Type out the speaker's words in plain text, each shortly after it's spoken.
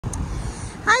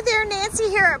Hi there, Nancy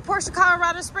here at Porsche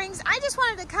Colorado Springs. I just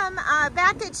wanted to come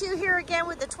back at you here again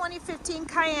with the 2015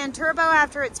 Cayenne Turbo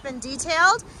after it's been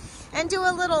detailed and do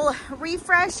a little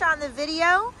refresh on the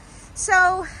video.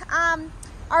 So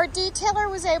our detailer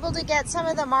was able to get some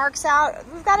of the marks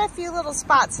out. We've got a few little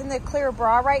spots in the clear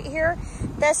bra right here.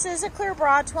 This is a clear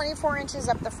bra, 24 inches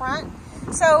up the front.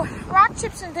 So rock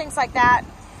chips and things like that.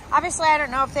 Obviously, I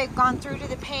don't know if they've gone through to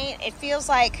the paint. It feels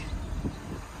like,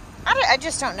 I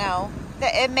just don't know.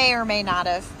 It may or may not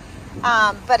have,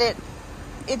 but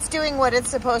it's doing what it's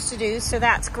supposed to do, so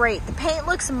that's great. The paint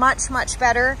looks much, much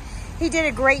better. He did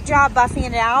a great job buffing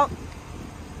it out.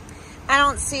 I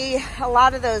don't see a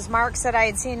lot of those marks that I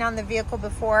had seen on the vehicle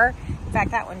before. In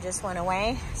fact, that one just went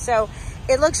away. So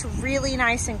it looks really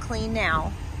nice and clean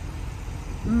now.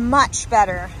 Much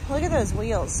better. Look at those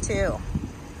wheels too.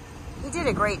 He did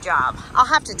a great job. I'll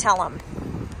have to tell him.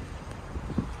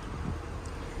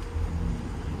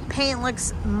 Paint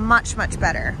looks much, much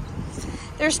better.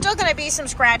 There's still going to be some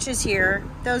scratches here.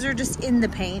 Those are just in the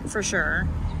paint for sure.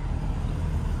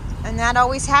 And that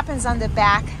always happens on the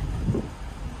back,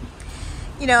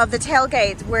 you know, of the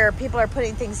tailgate where people are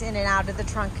putting things in and out of the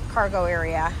trunk cargo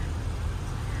area.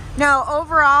 No,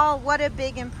 overall, what a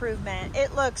big improvement.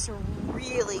 It looks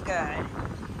really good.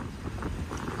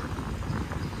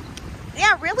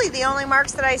 Yeah, really the only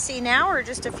marks that I see now are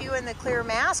just a few in the clear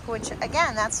mask, which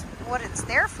again, that's what it's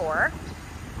there for.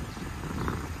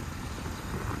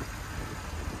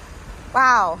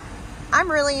 Wow,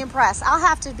 I'm really impressed. I'll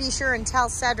have to be sure and tell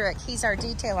Cedric, he's our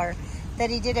detailer,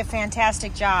 that he did a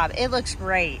fantastic job. It looks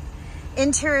great.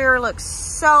 Interior looks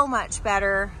so much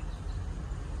better.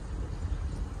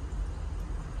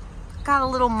 Got a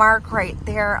little mark right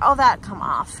there. Oh, that come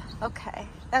off. Okay,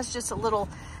 that's just a little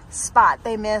spot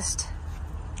they missed.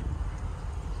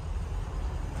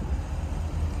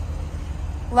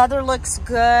 Leather looks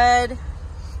good.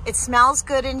 It smells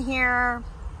good in here.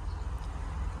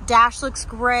 Dash looks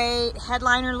great.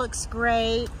 Headliner looks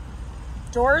great.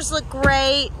 Doors look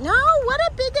great. No, what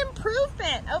a big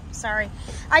improvement. Oh, sorry.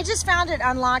 I just found it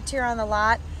unlocked here on the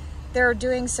lot. They're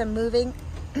doing some moving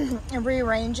and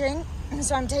rearranging,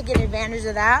 so I'm taking advantage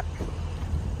of that.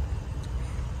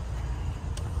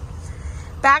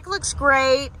 Back looks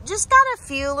great. Just got a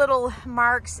few little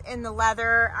marks in the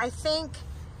leather. I think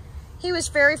he was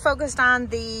very focused on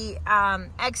the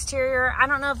exterior. I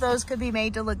don't know if those could be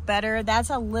made to look better. That's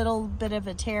a little bit of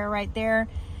a tear right there.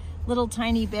 Little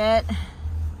tiny bit.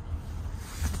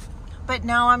 But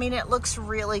no, I mean, it looks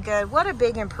really good. What a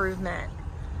big improvement.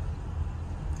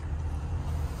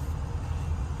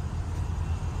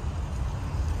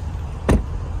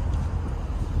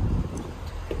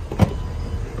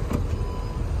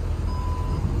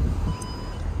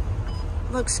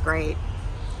 Looks great.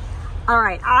 All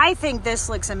right, I think this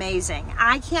looks amazing.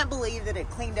 I can't believe that it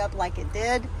cleaned up like it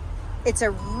did. It's a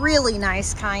really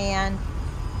nice Cayenne.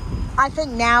 I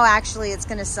think now actually it's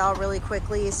gonna sell really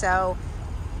quickly, so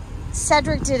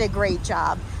Cedric did a great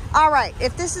job. All right,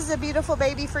 if this is a beautiful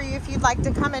baby for you, if you'd like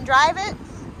to come and drive it,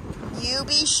 you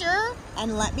be sure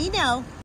and let me know.